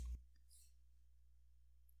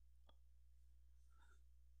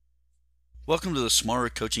Welcome to the Smarter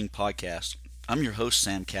Coaching Podcast. I'm your host,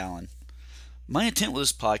 Sam Callan. My intent with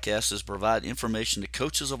this podcast is to provide information to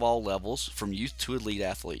coaches of all levels, from youth to elite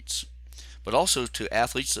athletes, but also to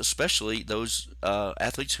athletes, especially those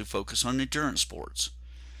athletes who focus on endurance sports.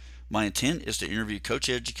 My intent is to interview coach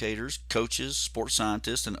educators, coaches, sports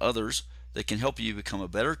scientists, and others that can help you become a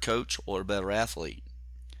better coach or a better athlete.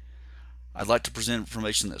 I'd like to present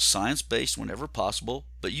information that's science-based whenever possible,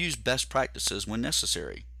 but use best practices when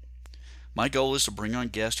necessary. My goal is to bring on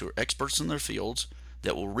guests who are experts in their fields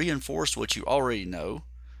that will reinforce what you already know,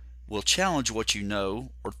 will challenge what you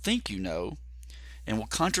know or think you know, and will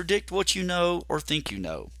contradict what you know or think you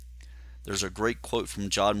know. There's a great quote from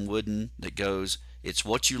John Wooden that goes, "It's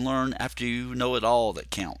what you learn after you know it all that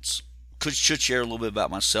counts." Should share a little bit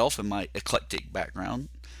about myself and my eclectic background.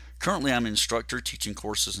 Currently, I'm an instructor teaching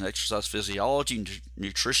courses in exercise physiology,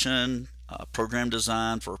 nutrition, program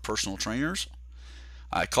design for personal trainers.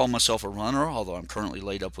 I call myself a runner, although I'm currently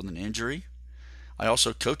laid up with an injury. I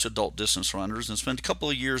also coach adult distance runners and spent a couple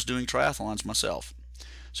of years doing triathlons myself.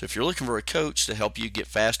 So if you're looking for a coach to help you get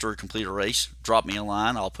faster or complete a race, drop me a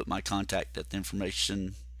line. I'll put my contact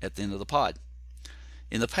information at the end of the pod.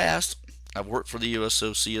 In the past, I've worked for the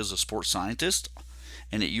USOC as a sports scientist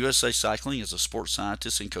and at USA Cycling as a sports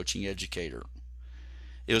scientist and coaching educator.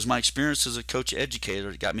 It was my experience as a coach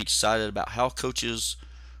educator that got me excited about how coaches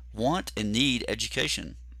want and need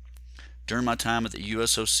education. During my time at the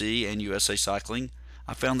USOC and USA Cycling,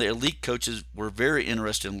 I found that elite coaches were very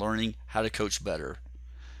interested in learning how to coach better.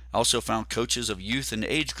 I also found coaches of youth and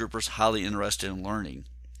age groupers highly interested in learning.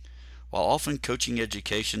 While often coaching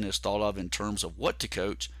education is thought of in terms of what to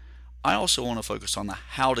coach, I also want to focus on the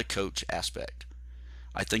how to coach aspect.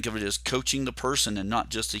 I think of it as coaching the person and not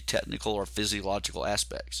just the technical or physiological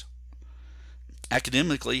aspects.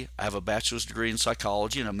 Academically, I have a bachelor's degree in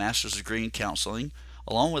psychology and a master's degree in counseling,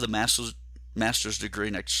 along with a master's degree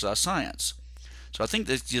in exercise science. So I think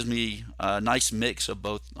this gives me a nice mix of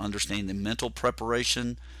both understanding the mental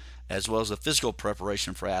preparation as well as the physical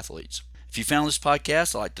preparation for athletes. If you found this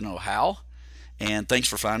podcast, I'd like to know how, and thanks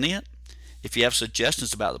for finding it. If you have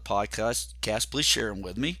suggestions about the podcast, please share them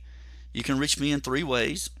with me. You can reach me in 3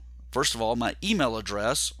 ways. First of all, my email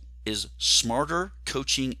address is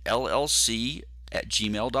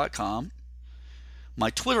smartercoachingllc@gmail.com. My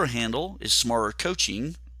Twitter handle is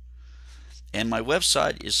smartercoaching, and my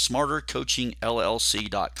website is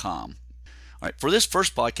smartercoachingllc.com. All right, for this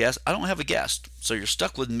first podcast, I don't have a guest, so you're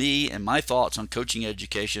stuck with me and my thoughts on coaching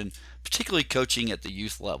education, particularly coaching at the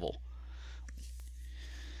youth level.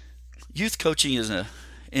 Youth coaching is an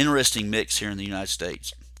interesting mix here in the United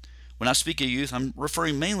States. When I speak of youth, I'm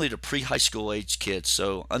referring mainly to pre-high school age kids,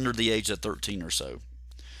 so under the age of 13 or so.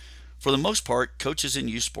 For the most part, coaches in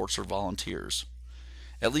youth sports are volunteers.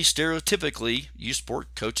 At least stereotypically, youth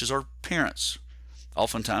sport coaches are parents.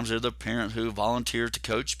 Oftentimes they're the parent who volunteered to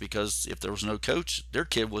coach because if there was no coach, their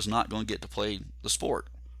kid was not going to get to play the sport.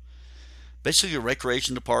 Basically,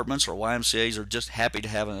 recreation departments or YMCAs are just happy to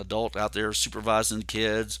have an adult out there supervising the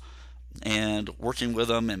kids and working with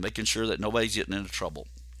them and making sure that nobody's getting into trouble.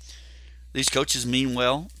 These coaches mean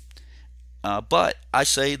well, but I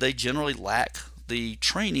say they generally lack the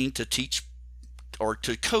training to teach or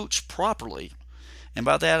to coach properly. And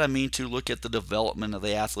by that I mean to look at the development of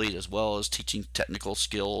the athlete as well as teaching technical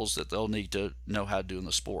skills that they'll need to know how to do in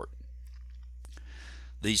the sport.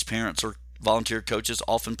 These parents or volunteer coaches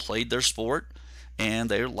often played their sport, and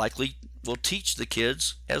they likely will teach the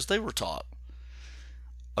kids as they were taught.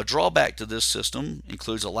 A drawback to this system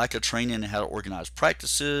includes a lack of training in how to organize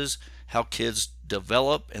practices, how kids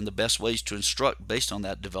develop, and the best ways to instruct based on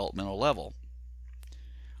that developmental level.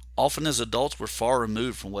 Often as adults, we're far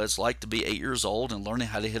removed from what it's like to be 8 years old and learning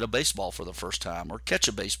how to hit a baseball for the first time or catch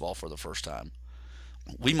a baseball for the first time.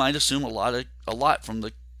 We might assume a lot from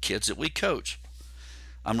the kids that we coach.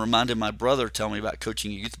 I'm reminded my brother telling me about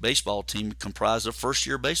coaching a youth baseball team comprised of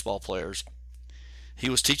first-year baseball players. He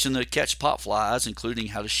was teaching them to catch pop flies, including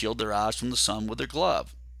how to shield their eyes from the sun with their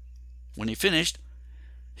glove. When he finished,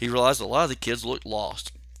 he realized a lot of the kids looked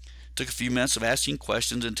lost. It took a few minutes of asking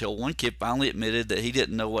questions until one kid finally admitted that he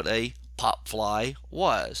didn't know what a pop fly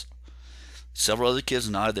was. Several other kids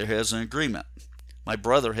nodded their heads in agreement. My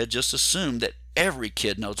brother had just assumed that every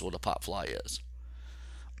kid knows what a pop fly is.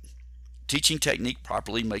 Teaching technique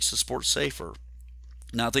properly makes the sport safer.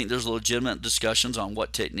 Now, I think there's legitimate discussions on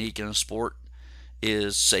what technique in a sport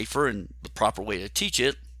is safer and the proper way to teach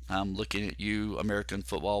it. I'm looking at you, American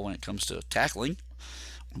football, when it comes to tackling.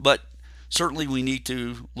 But certainly we need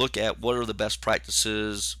to look at what are the best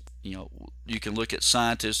practices. You can look at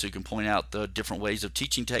scientists who can point out the different ways of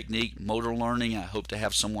teaching technique, motor learning. I hope to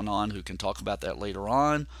have someone on who can talk about that later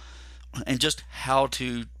on. and just how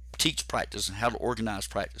to teach practice and how to organize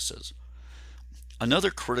practices.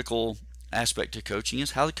 Another critical aspect of coaching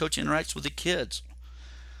is how the coach interacts with the kids.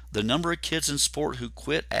 The number of kids in sport who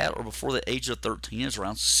quit at or before the age of 13 is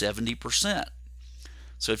around 70%.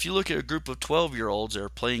 So if you look at a group of 12-year-olds that are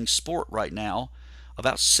playing sport right now,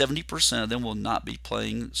 about 70% of them will not be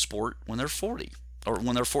playing sport when they're 40 or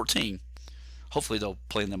when they're 14. Hopefully they'll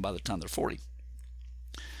play them by the time they're 40.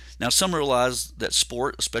 Now, some realize that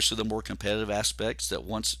sport, especially the more competitive aspects that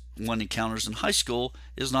one encounters in high school,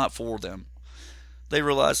 is not for them. They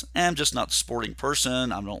realize, I'm just not the sporting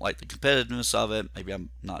person. I don't like the competitiveness of it. Maybe I'm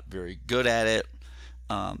not very good at it.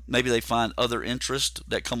 Maybe they find other interests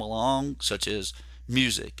that come along, such as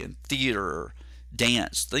music and theater,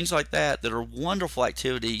 dance, things like that are wonderful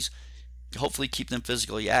activities. Hopefully keep them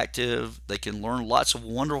physically active. They can learn lots of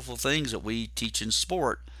wonderful things that we teach in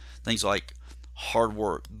sport. Things like hard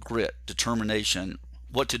work, grit, determination,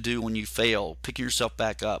 what to do when you fail, picking yourself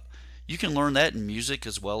back up. You can learn that in music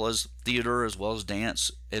as well as theater, as well as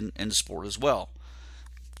dance and sport as well.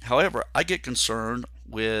 However, I get concerned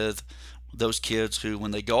with those kids who,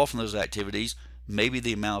 when they go off on those activities, maybe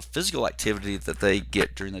the amount of physical activity that they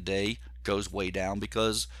get during the day goes way down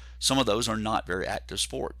because some of those are not very active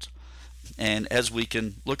sports. And as we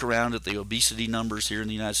can look around at the obesity numbers here in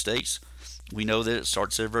the United States, we know that it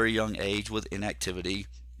starts at a very young age with inactivity,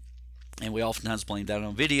 and we oftentimes blame that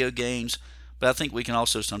on video games, but I think we can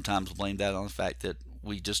also sometimes blame that on the fact that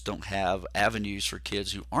we just don't have avenues for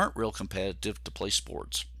kids who aren't real competitive to play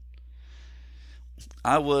sports.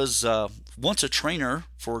 I was once a trainer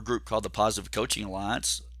for a group called the Positive Coaching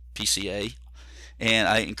Alliance, PCA, and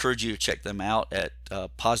I encourage you to check them out at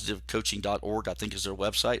positivecoaching.org, I think is their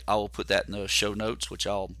website. I will put that in the show notes, which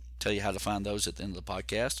I'll tell you how to find those at the end of the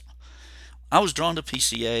podcast. I was drawn to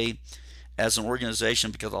PCA as an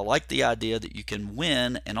organization because I like the idea that you can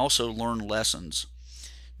win and also learn lessons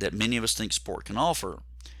that many of us think sport can offer.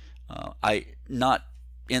 I not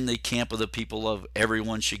in the camp of the people of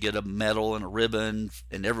everyone should get a medal and a ribbon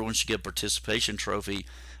and everyone should get a participation trophy.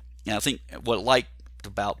 And I think what I liked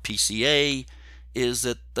about PCA is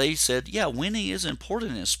that they said, yeah, winning is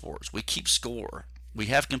important in sports. We keep score. We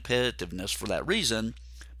have competitiveness for that reason,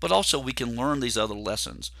 but also we can learn these other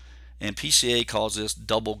lessons. And PCA calls this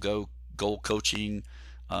double goal coaching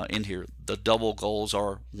in here. The double goals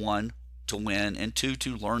are 1, to win, and 2,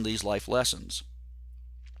 to learn these life lessons.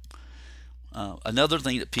 Another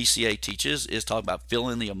thing that PCA teaches is talk about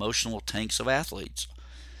filling the emotional tanks of athletes.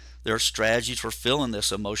 There are strategies for filling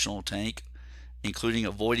this emotional tank, including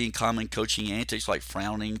avoiding common coaching antics like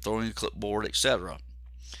frowning, throwing a clipboard, etc.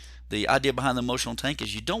 The idea behind the emotional tank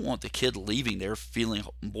is you don't want the kid leaving there feeling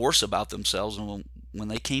worse about themselves than when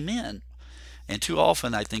they came in. And too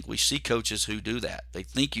often I think we see coaches who do that. They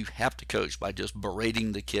think you have to coach by just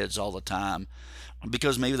berating the kids all the time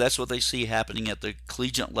because maybe that's what they see happening at the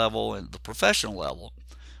collegiate level and the professional level.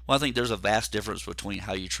 Well, I think there's a vast difference between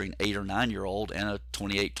how you treat an 8 or 9-year-old and a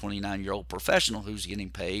 28, 29-year-old professional who's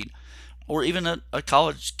getting paid, or even a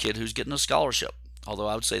college kid who's getting a scholarship. Although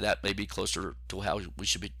I would say that may be closer to how we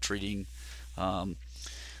should be treating,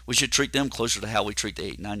 we should treat them closer to how we treat the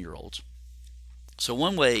 8, 9-year-olds. So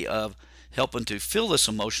one way of helping to fill this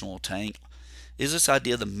emotional tank is this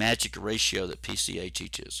idea of the magic ratio that PCA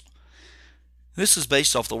teaches. This is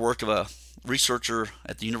based off the work of a researcher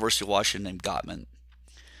at the University of Washington named Gottman.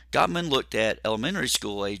 Gottman looked at elementary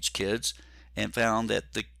school age kids and found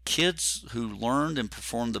that the kids who learned and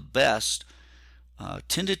performed the best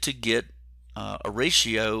tended to get a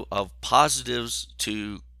ratio of positives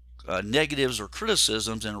to negatives or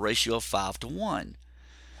criticisms in a ratio of 5 to 1.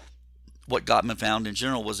 What Gottman found in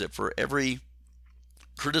general was that for every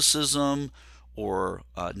criticism or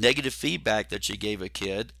negative feedback that you gave a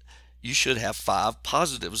kid, you should have 5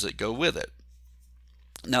 positives that go with it.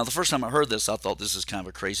 Now, the first time I heard this, I thought this is kind of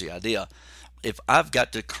a crazy idea. If I've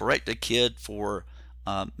got to correct a kid for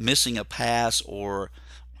missing a pass or,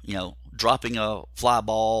 dropping a fly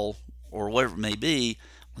ball or whatever it may be,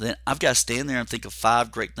 then I've got to stand there and think of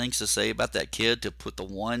 5 great things to say about that kid to put the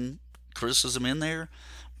one criticism in there.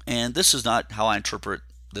 And this is not how I interpret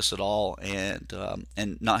this at all, and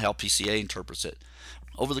not how PCA interprets it.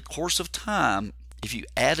 Over the course of time, if you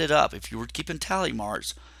add it up, if you were keeping tally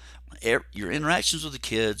marks, your interactions with the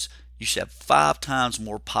kids, you should have 5 times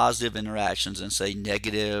more positive interactions than, say,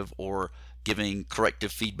 negative or giving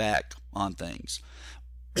corrective feedback on things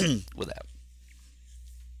with that.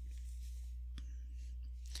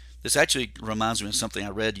 This actually reminds me of something I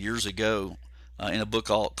read years ago in a book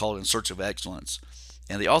called In Search of Excellence.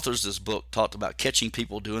 And the authors of this book talked about catching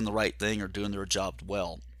people doing the right thing or doing their job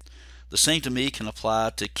well. The same to me can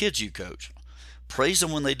apply to kids you coach. praise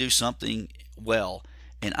them when they do something well.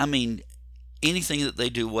 And I mean, anything that they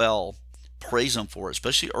do well, praise them for it,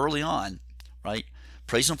 especially early on, right?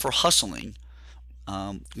 Praise them for hustling.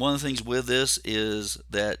 One of the things with this is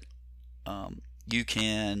that you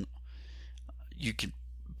can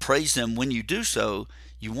praise them when you do so.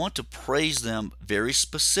 You want to praise them very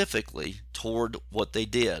specifically toward what they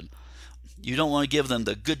did. You don't want to give them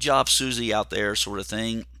the "good job, Susie" out there sort of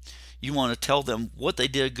thing. You want to tell them what they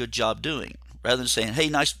did a good job doing, rather than saying, "Hey,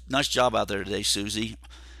 nice job out there today, Susie."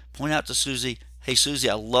 Point out to Susie, "Hey, Susie,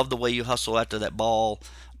 I love the way you hustle after that ball.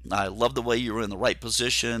 I love the way you were in the right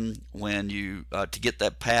position when you to get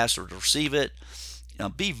that pass or to receive it."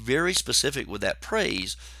 Be very specific with that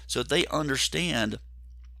praise so that they understand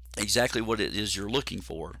exactly what it is you're looking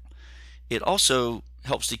for. It also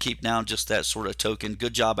helps to keep down just that sort of token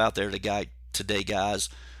 "good job out there today, guys,"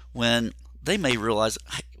 when they may realize,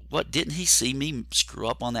 "Hey, what, didn't he see me screw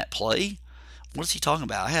up on that play? What is he talking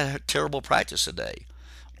about? I had a terrible practice today."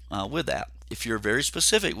 With that, if you're very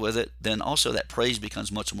specific with it, then also that praise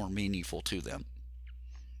becomes much more meaningful to them.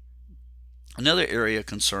 Another area of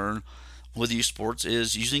concern with youth sports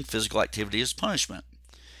is using physical activity as punishment.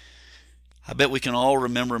 I bet we can all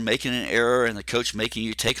remember making an error and the coach making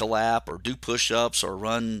you take a lap or do push-ups or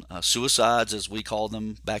run suicides, as we called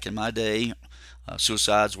them back in my day.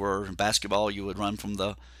 Suicides were in basketball, you would run from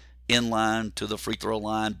the end line to the free throw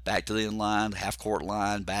line, back to the end line, half court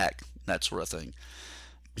line, back, that sort of thing.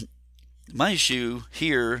 My issue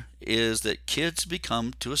here is that kids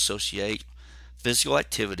become to associate physical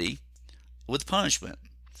activity with punishment.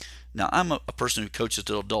 Now, I'm a person who coaches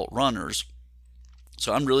the adult runners,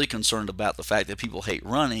 so I'm really concerned about the fact that people hate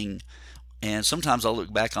running, and sometimes I'll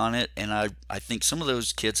look back on it and I think some of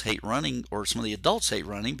those kids hate running, or some of the adults hate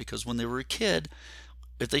running, because when they were a kid,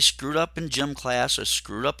 if they screwed up in gym class or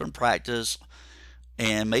screwed up in practice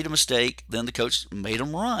and made a mistake, then the coach made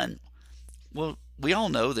them run. Well, we all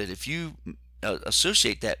know that if you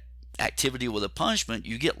associate that activity with a punishment,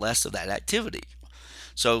 you get less of that activity.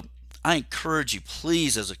 So I encourage you,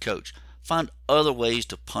 please, as a coach, find other ways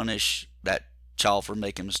to punish that child for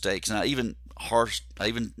making mistakes. And I even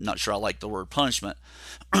not sure I like the word punishment,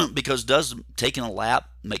 because does taking a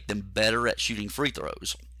lap make them better at shooting free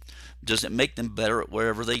throws? Does it make them better at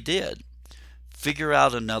wherever they did? Figure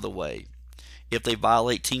out another way. If they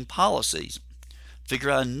violate team policies, figure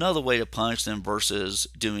out another way to punish them versus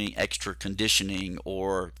doing extra conditioning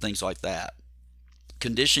or things like that.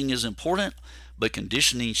 Conditioning is important, but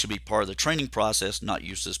conditioning should be part of the training process, not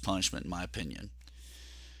used as punishment, in my opinion.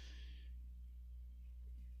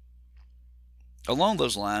 Along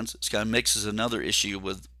those lines, this kind of mixes another issue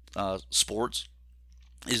with sports,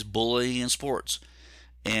 is bullying in sports.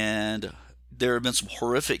 And there have been some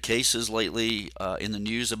horrific cases lately in the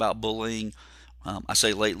news about bullying. I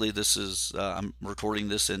say lately, I'm recording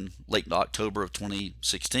this in late October of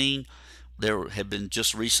 2016. There had been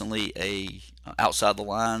just recently a Outside the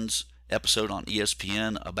Lines episode on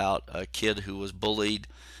ESPN about a kid who was bullied,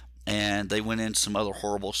 and they went into some other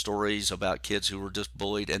horrible stories about kids who were just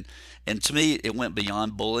bullied. And to me, it went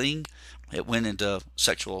beyond bullying. It went into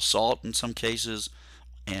sexual assault in some cases.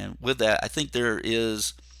 And with that, I think there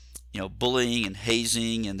is, bullying and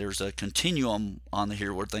hazing, and there's a continuum on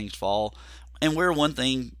here where things fall. And where one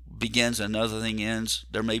thing begins and another thing ends,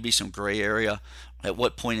 there may be some gray area. At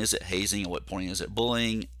what point is it hazing? At what point is it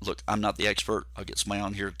bullying? Look, I'm not the expert. I'll get somebody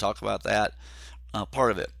on here to talk about that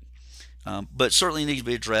part of it. But certainly needs to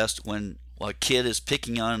be addressed when a kid is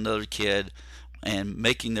picking on another kid and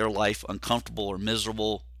making their life uncomfortable or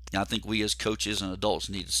miserable. And I think we as coaches and adults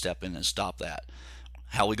need to step in and stop that.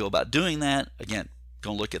 How we go about doing that, again,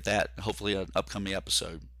 going to look at that, hopefully an upcoming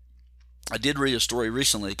episode. I did read a story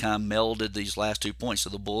recently that kind of melded these last 2 points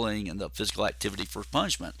of the bullying and the physical activity for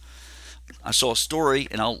punishment. I saw a story,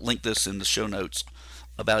 and I'll link this in the show notes,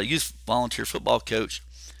 about a youth volunteer football coach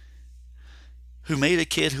who made a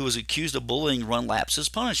kid who was accused of bullying run laps as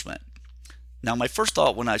punishment. Now, my first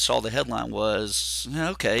thought when I saw the headline was,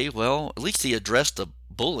 okay, well, at least he addressed the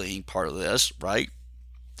bullying part of this, right?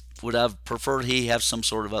 Would I have preferred he have some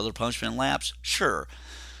sort of other punishment in laps? Sure.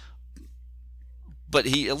 But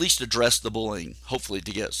he at least addressed the bullying, hopefully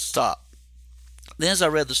to get stopped. Then as I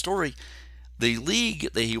read the story, the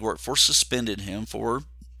league that he worked for suspended him for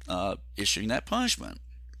issuing that punishment.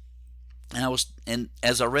 And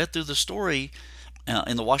as I read through the story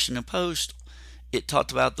in the Washington Post, it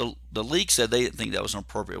talked about the league said they didn't think that was an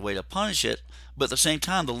appropriate way to punish it, but at the same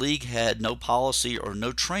time, the league had no policy or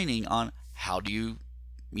no training on how do you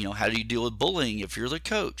deal with bullying if you're the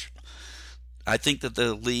coach. I think that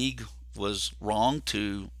the league was wrong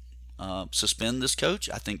to suspend this coach.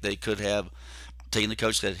 I think they could have taking the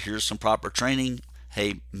coach that here's some proper training.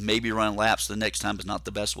 Hey, maybe run laps the next time is not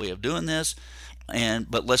the best way of doing this,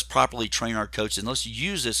 but let's properly train our coaches, and let's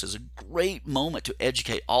use this as a great moment to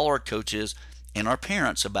educate all our coaches and our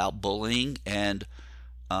parents about bullying and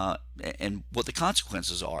what the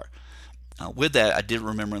consequences are. With that, I did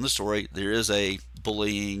remember in the story there is a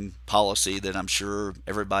bullying policy that I'm sure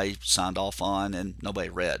everybody signed off on and nobody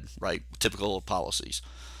read, right? Typical policies.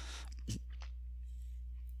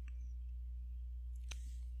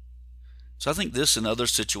 So I think this and other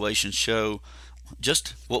situations show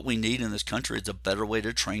just what we need in this country is a better way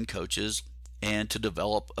to train coaches and to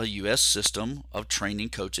develop a U.S. system of training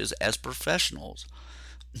coaches as professionals.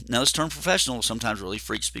 Now, this term professional sometimes really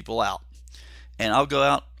freaks people out. And I'll go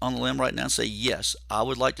out on the limb right now and say, yes, I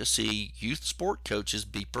would like to see youth sport coaches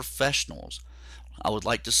be professionals. I would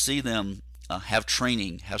like to see them have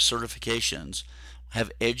training, have certifications,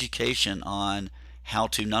 have education on how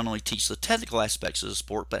to not only teach the technical aspects of the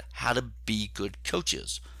sport, but how to be good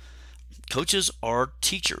coaches. Coaches are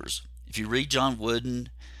teachers. If you read John Wooden,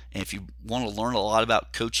 and if you want to learn a lot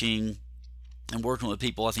about coaching and working with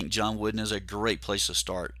people, I think John Wooden is a great place to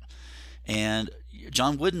start. And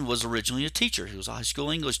John Wooden was originally a teacher. He was a high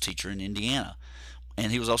school English teacher in Indiana.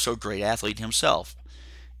 And he was also a great athlete himself.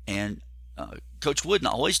 And Coach Wooden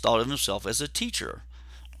always thought of himself as a teacher.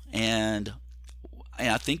 And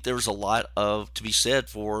I think there's a lot to be said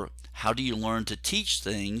for how do you learn to teach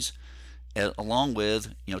things along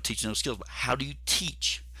with teaching those skills. But how do you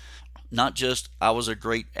teach? Not just I was a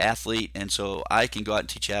great athlete and so I can go out and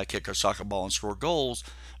teach you how to kick a soccer ball and score goals.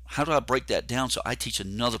 How do I break that down so I teach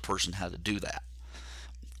another person how to do that?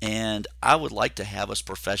 And I would like to have us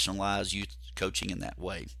professionalize youth coaching in that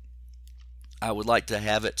way. I would like to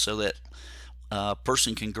have it so that a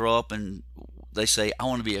person can grow up and they say, I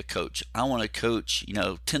want to be a coach. I want to coach 10,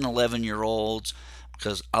 11-year-olds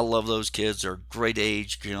because I love those kids. They're great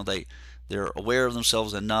age. They're aware of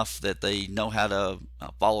themselves enough that they know how to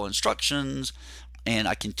follow instructions, and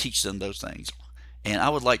I can teach them those things. And I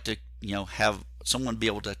would like to have someone be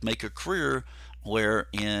able to make a career where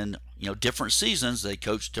in different seasons they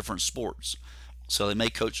coach different sports. So they may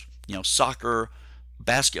coach soccer,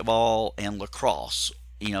 basketball, and lacrosse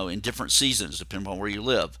in different seasons depending on where you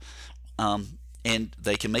live, and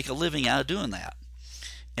they can make a living out of doing that.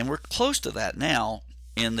 And we're close to that now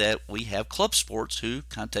in that we have club sports who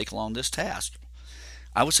kind of take along this task.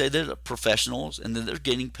 I would say they're professionals and that they're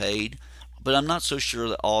getting paid, but I'm not so sure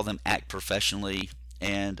that all of them act professionally.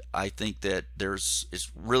 And I think that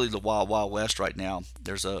it's really the wild, wild west right now.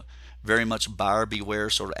 There's a very much buyer beware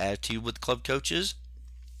sort of attitude with club coaches.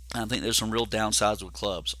 And I think there's some real downsides with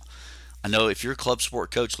clubs. I know if you're a club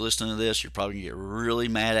sport coach listening to this, you're probably going to get really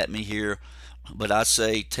mad at me here. But I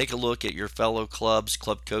say take a look at your fellow club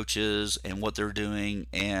coaches, and what they're doing.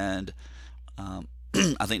 And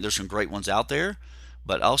I think there's some great ones out there.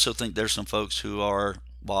 But I also think there's some folks who are,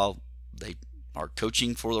 while they are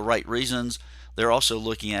coaching for the right reasons, they're also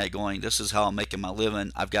looking at it going, this is how I'm making my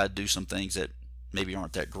living. I've got to do some things that maybe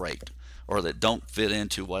aren't that great or that don't fit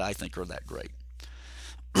into what I think are that great.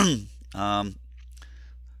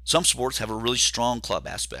 Some sports have a really strong club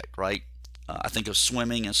aspect, right? I think of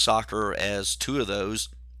swimming and soccer as two of those,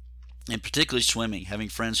 and particularly swimming. Having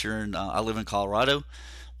friends here I live in Colorado,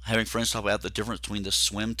 having friends talk about the difference between the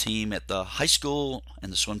swim team at the high school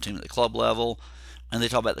and the swim team at the club level, and they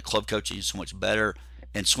talk about the club coaching is so much better.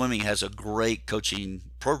 And swimming has a great coaching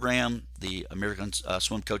program. The American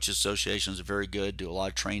Swim Coaches Association is very good, do a lot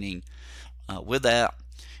of training with that.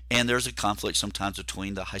 And there's a conflict sometimes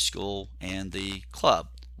between the high school and the club.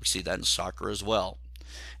 We see that in soccer as well.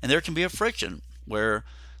 And there can be a friction where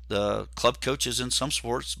the club coaches in some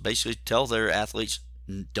sports basically tell their athletes,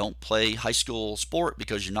 don't play high school sport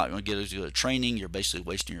because you're not going to get as good at training. You're basically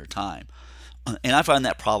wasting your time. And I find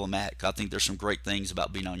that problematic. I think there's some great things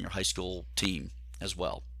about being on your high school team as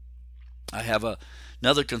well. I have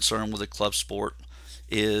another concern with the club sport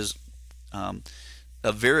is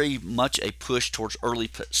a very much a push towards early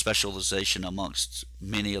specialization amongst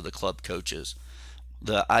many of the club coaches.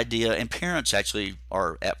 The idea, and parents actually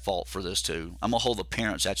are at fault for this too. I'm going to hold the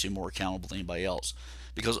parents actually more accountable than anybody else,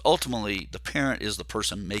 because ultimately the parent is the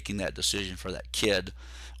person making that decision for that kid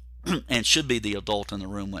and should be the adult in the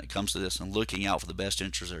room when it comes to this and looking out for the best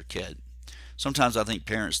interest of their kid. Sometimes I think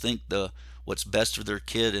parents think what's best for their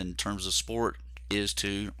kid in terms of sport is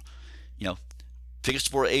to, pick a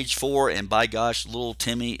sport at age 4, and by gosh, little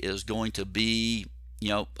Timmy is going to be,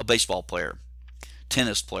 a baseball player,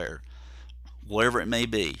 tennis player, whatever it may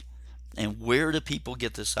be. And where do people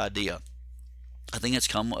get this idea? I think it's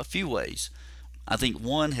come a few ways. I think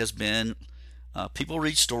one has been People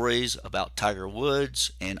read stories about Tiger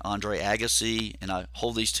Woods and Andre Agassi, and I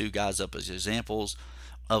hold these two guys up as examples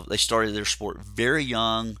of they started their sport very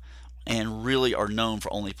young and really are known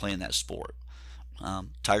for only playing that sport.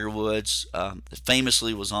 Tiger Woods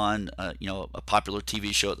famously was on a popular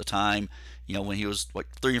TV show at the time. When he was like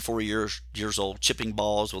 3 or 4 years old, chipping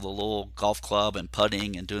balls with a little golf club and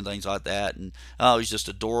putting and doing things like that. And oh, he's just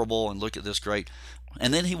adorable and look at this great.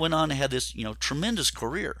 And then he went on and had this tremendous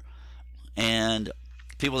career. And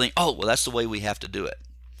people think, oh, well, that's the way we have to do it.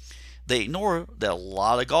 They ignore that a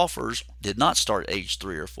lot of golfers did not start at age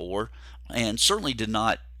 3 or 4, and certainly did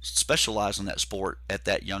not specialize in that sport at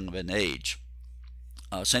that young of an age.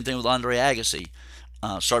 Same thing with Andre Agassi.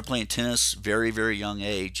 Started playing tennis very, very young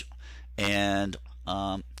age, and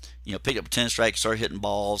picked up a tennis racket, started hitting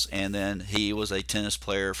balls, and then he was a tennis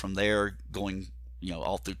player from there, going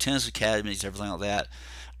all through tennis academies, everything like that,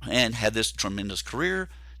 and had this tremendous career.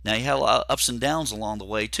 Now, he had a lot of ups and downs along the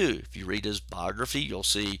way, too. If you read his biography, you'll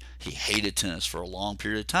see he hated tennis for a long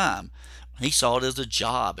period of time. He saw it as a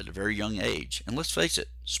job at a very young age. And let's face it,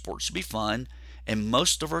 sports should be fun, and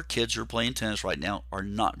most of our kids who are playing tennis right now are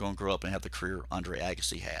not going to grow up and have the career Andre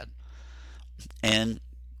Agassi had.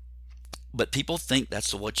 But people think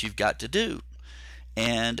that's what you've got to do.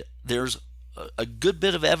 And there's a good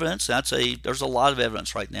bit of evidence, I'd say there's a lot of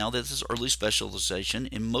evidence right now that this early specialization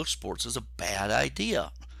in most sports is a bad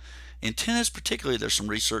idea. In tennis particularly, there's some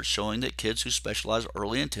research showing that kids who specialize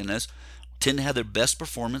early in tennis tend to have their best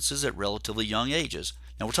performances at relatively young ages.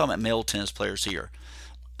 Now we're talking about male tennis players here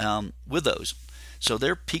with those. So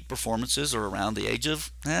their peak performances are around the age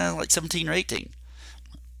of like 17 or 18.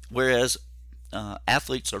 Whereas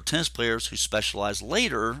athletes or tennis players who specialize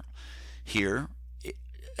later here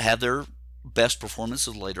have their best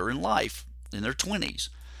performances later in life, in their 20s.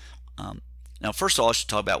 Now, first of all, I should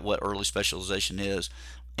talk about what early specialization is.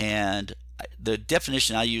 And the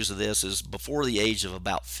definition I use of this is before the age of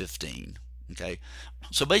about 15. Okay,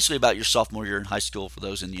 so basically about your sophomore year in high school for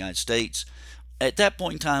those in the United States. At that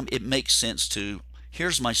point in time, it makes sense to,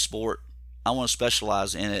 here's my sport, I want to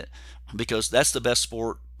specialize in it because that's the best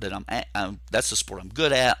sport that I'm at, that's the sport I'm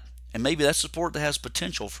good at, and maybe that's the sport that has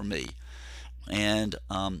potential for me. And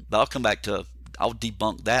but I'll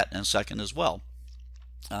debunk that in a second as well.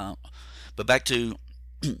 But back to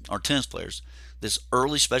our tennis players, this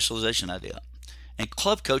early specialization idea. And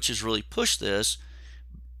club coaches really push this,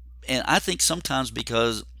 and I think sometimes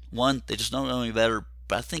because, one, they just don't know any better,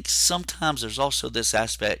 but I think sometimes there's also this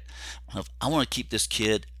aspect of, I want to keep this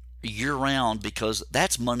kid year-round because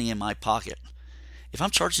that's money in my pocket. If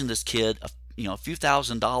I'm charging this kid a few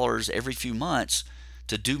 $1,000s every few months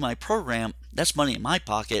to do my program, that's money in my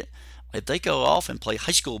pocket. If they go off and play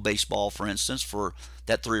high school baseball, for instance, for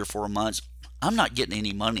that 3 or 4 months, I'm not getting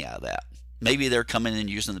any money out of that. Maybe they're coming in and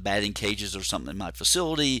using the batting cages or something in my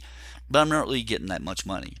facility, but I'm not really getting that much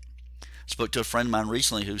money. I spoke to a friend of mine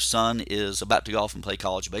recently whose son is about to go off and play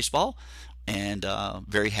college baseball, and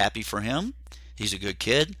very happy for him. He's a good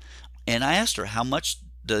kid. And I asked her, how much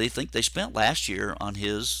do they think they spent last year on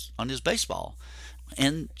his baseball?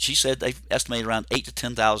 And she said they estimated around $8,000 to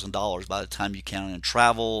 $10,000 by the time you count in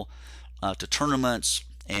travel to tournaments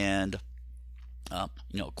and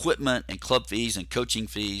equipment and club fees and coaching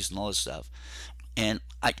fees and all this stuff. And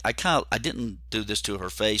I didn't do this to her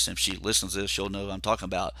face, and if she listens to this, she'll know what I'm talking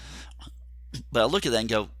about. But I look at that and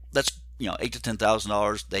go, that's $8,000 to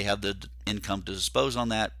 $10,000. They have the income to dispose on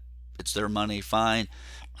that. It's their money, fine.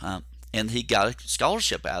 And he got a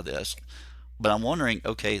scholarship out of this. But I'm wondering,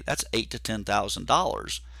 okay, that's $8,000 to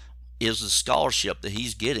 $10,000. Is the scholarship that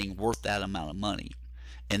he's getting worth that amount of money?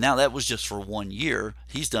 And now that was just for 1 year.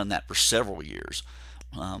 He's done that for several years.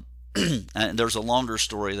 And there's a longer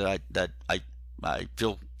story that I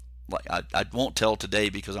feel like I won't tell today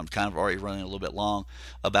because I'm kind of already running a little bit long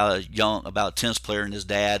about a tennis player and his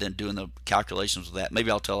dad and doing the calculations with that.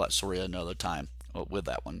 Maybe I'll tell that story another time with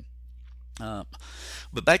that one.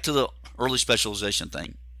 But back to the early specialization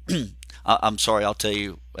thing. I'm sorry, I'll tell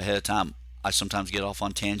you ahead of time, I sometimes get off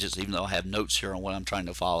on tangents even though I have notes here on what I'm trying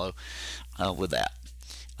to follow with that.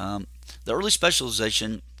 The early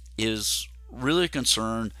specialization is really a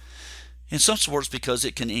concern in some sports because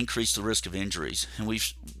it can increase the risk of injuries. And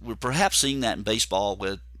we're perhaps seeing that in baseball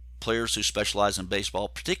with players who specialize in baseball,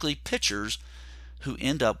 particularly pitchers who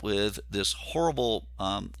end up with this horrible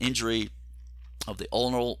injury of the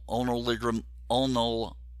ulnar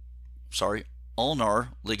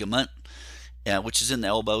ligament, which is in the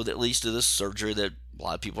elbow, that leads to this surgery that a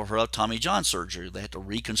lot of people have heard of, Tommy John surgery. They have to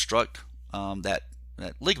reconstruct that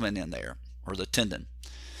ligament in there, or the tendon.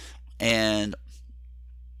 And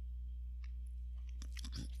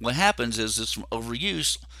what happens is this, from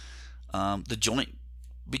overuse, the joint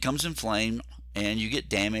becomes inflamed and you get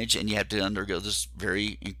damaged and you have to undergo this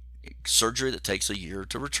very surgery that takes a year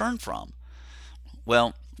to return from.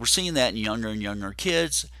 Well, we're seeing that in younger and younger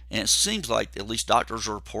kids, and it seems like at least doctors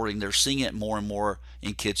are reporting they're seeing it more and more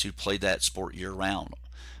in kids who play that sport year round.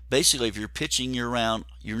 Basically, if you're pitching year round,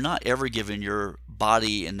 you're not ever giving your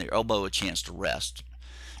body and the elbow a chance to rest.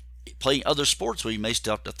 Playing other sports where you may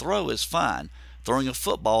still have to throw is fine. Throwing a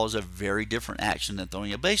football is a very different action than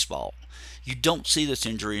throwing a baseball. You don't see this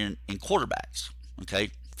injury in quarterbacks. Okay,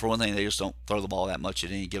 for one thing, they just don't throw the ball that much at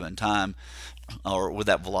any given time, or with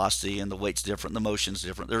that velocity, and the weight's different, the motion's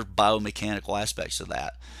different. There's biomechanical aspects of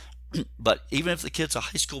that. But even if the kid's a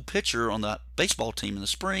high school pitcher on the baseball team in the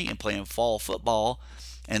spring and playing fall football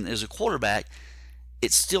and is a quarterback,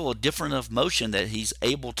 it's still a different enough motion that he's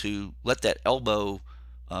able to let that elbow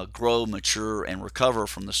grow, mature, and recover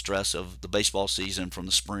from the stress of the baseball season from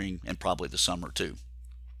the spring and probably the summer too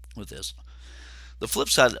with this. The flip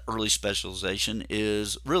side of early specialization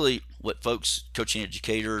is really what folks, coaching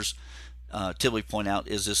educators, typically point out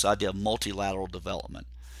is this idea of multilateral development.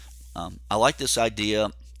 I like this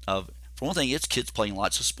idea of, for one thing, it's kids playing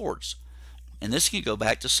lots of sports. And this can go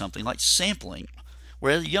back to something like sampling,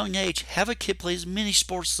 where at a young age, have a kid play as many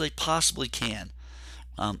sports as they possibly can.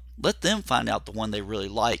 Let them find out the one they really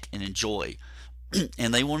like and enjoy.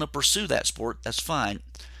 And they want to pursue that sport, that's fine.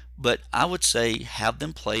 But I would say have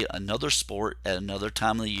them play another sport at another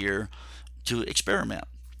time of the year to experiment.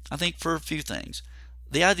 I think for a few things.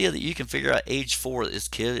 The idea that you can figure out age 4 that this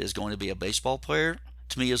kid is going to be a baseball player,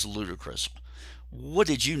 to me, is ludicrous. What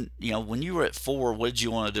did when you were at 4, what did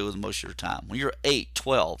you want to do with most of your time? When you're 8,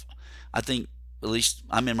 12, I think, at least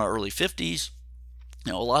I'm in my early 50s,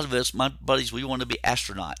 a lot of us, my buddies, we want to be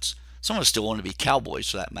astronauts. Some of us still want to be cowboys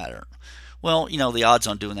for that matter. Well, the odds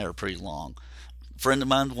on doing that are pretty long. A friend of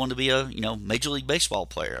mine wanted to be a, Major League Baseball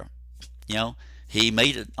player. He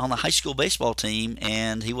made it on the high school baseball team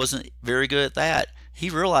and he wasn't very good at that. He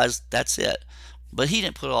realized that's it. But he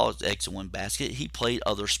didn't put all his eggs in one basket. He played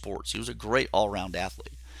other sports. He was a great all-around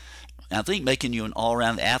athlete. And I think making you an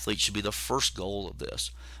all-around athlete should be the first goal of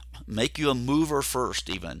this. Make you a mover first,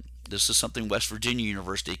 even. This is something West Virginia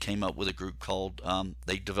University came up with a group called,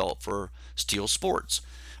 they developed for Steel Sports,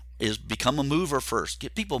 is become a mover first.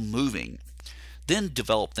 Get people moving. Then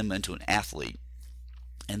develop them into an athlete.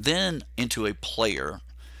 And then into a player.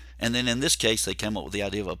 And then in this case, they came up with the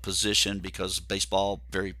idea of a position because baseball,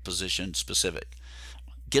 very position specific.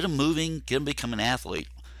 Get them moving, get them become an athlete.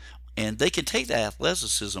 And they can take that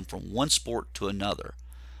athleticism from one sport to another.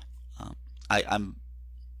 I'm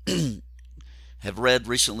have read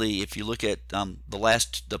recently, if you look at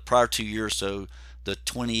the prior 2 years, so the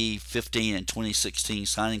 2015 and 2016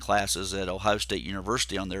 signing classes at Ohio State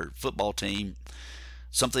University on their football team,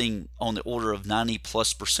 something on the order of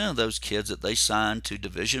 90+% of those kids that they signed to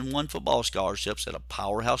Division I football scholarships at a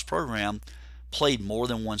powerhouse program played more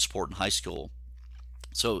than one sport in high school.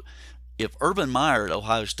 So if Urban Meyer at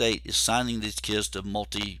Ohio State is signing these kids to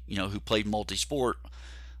who played multi-sport,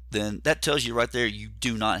 then that tells you right there you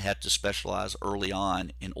do not have to specialize early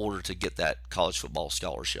on in order to get that college football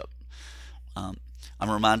scholarship. I'm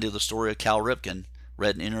reminded of the story of Cal Ripken.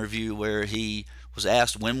 Read an interview where he was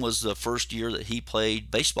asked when was the first year that he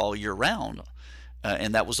played baseball year round,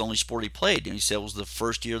 and that was the only sport he played. And he said it was the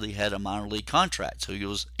first year that he had a minor league contract, so he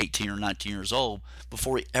was 18 or 19 years old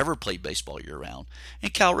before he ever played baseball year round.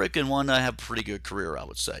 And Cal Ripken won to have a pretty good career, I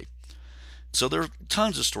would say. So there are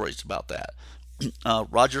tons of stories about that.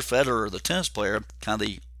 Roger Federer, the tennis player, kind of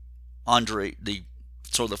the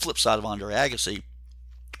flip side of Andre Agassi.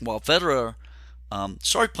 While Federer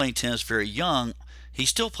started playing tennis very young, he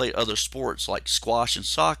still played other sports like squash and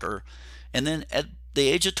soccer, and then at the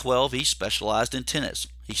age of 12 he specialized in tennis.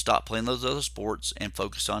 He stopped playing those other sports and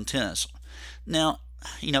focused on tennis. Now,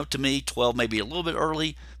 to me 12 may be a little bit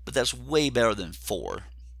early, but that's way better than 4.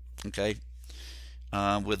 Okay,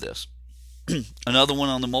 with this. Another one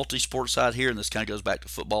on the multi-sport side here, and this kind of goes back to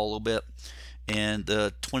football a little bit. And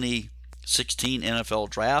the 2016 NFL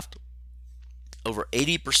draft, over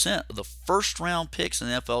 80% of the first round picks in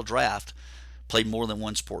the NFL draft played more than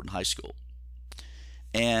one sport in high school.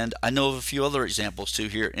 And I know of a few other examples too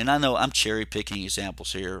here, and I know I'm cherry picking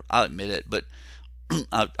examples here, I admit it, but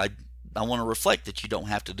I want to reflect that you don't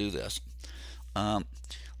have to do this.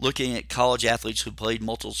 Looking at college athletes who played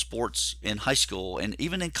multiple sports in high school and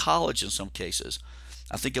even in college in some cases.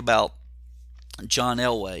 I think about John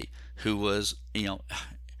Elway, who was,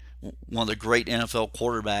 one of the great NFL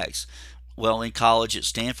quarterbacks. Well, in college at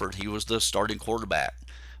Stanford, he was the starting quarterback.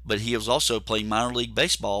 But he was also playing minor league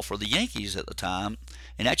baseball for the Yankees at the time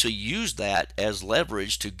and actually used that as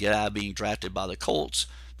leverage to get out of being drafted by the Colts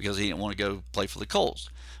because he didn't want to go play for the Colts.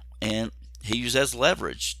 And he used as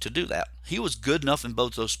leverage to do that. He was good enough in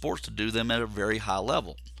both those sports to do them at a very high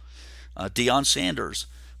level. Deion Sanders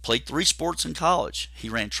played 3 sports in college. He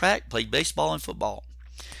ran track, played baseball and football,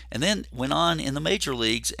 and then went on in the major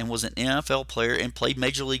leagues and was an NFL player and played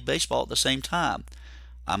Major League Baseball at the same time.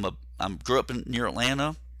 I grew up near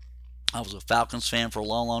Atlanta. I was a Falcons fan for a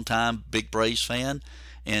long, long time, big Braves fan,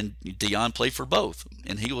 and Deion played for both.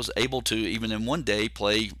 And he was able to, even in one day,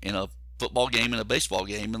 play in a football game and a baseball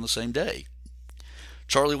game in the same day.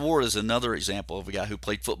 Charlie Ward is another example of a guy who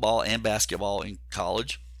played football and basketball in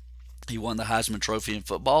college. He won the Heisman Trophy in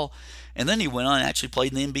football, and then he went on and actually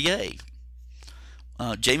played in the NBA.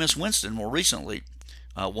 Jameis Winston, more recently,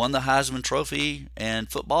 won the Heisman Trophy in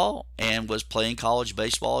football and was playing college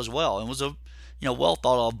baseball as well, and was a well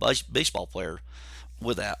thought of baseball player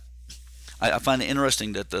with that. I find it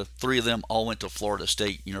interesting that the 3 of them all went to Florida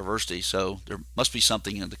State University, so there must be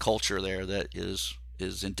something in the culture there that is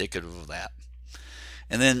indicative of that.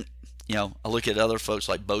 And then, I look at other folks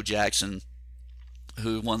like Bo Jackson,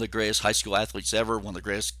 who one of the greatest high school athletes ever, one of the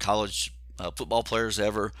greatest college football players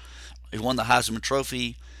ever. He won the Heisman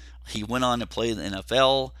Trophy. He went on to play in the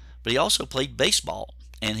NFL, but he also played baseball,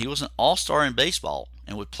 and he was an all-star in baseball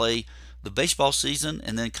and would play the baseball season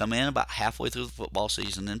and then come in about halfway through the football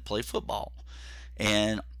season and play football,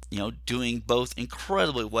 and doing both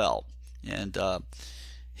incredibly well. And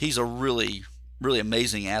he's a really, really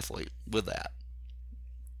amazing athlete with that.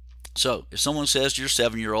 So if someone says to your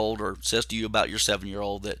 7-year-old or says to you about your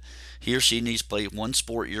 7-year-old that he or she needs to play one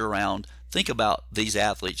sport year-round, think about these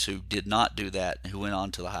athletes who did not do that and who went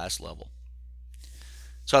on to the highest level.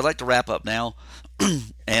 So I'd like to wrap up now,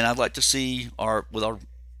 and I'd like to see our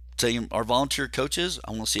volunteer coaches.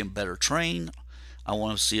 I want to see them better trained. I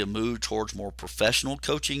want to see a move towards more professional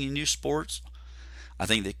coaching in youth sports. I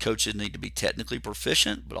think that coaches need to be technically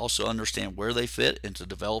proficient, but also understand where they fit into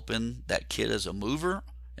developing that kid as a mover,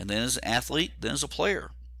 and then as an athlete, then as a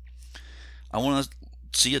player. I want to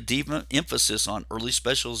see a deep emphasis on early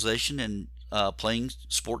specialization and playing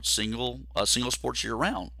sports single sports year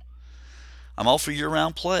round. I'm all for year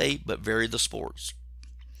round play, but vary the sports.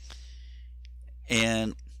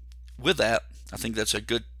 And with that, I think that's a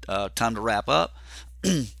good time to wrap up.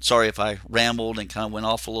 Sorry if I rambled and kind of went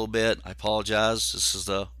off a little bit. I apologize. This is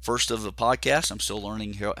the first of the podcast. I'm still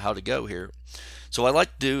learning how to go here. So what I'd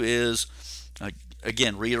like to do is,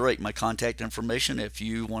 again, reiterate my contact information. If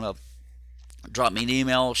you want to drop me an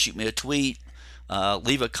email, shoot me a tweet,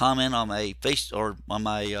 leave a comment on my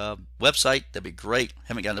website, that'd be great.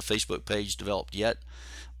 Haven't gotten a Facebook page developed yet.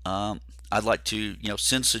 I'd like to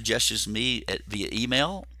send suggestions to me via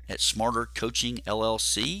email at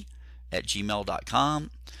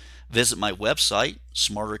smartercoachingllc@gmail.com. Visit my website,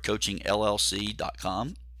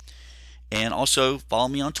 smartercoachingllc.com, and also follow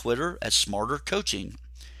me on Twitter at smartercoaching.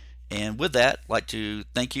 And with that, I'd like to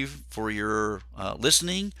thank you for your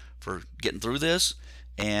listening, for getting through this,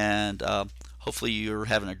 and hopefully you're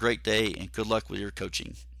having a great day, and good luck with your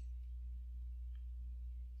coaching.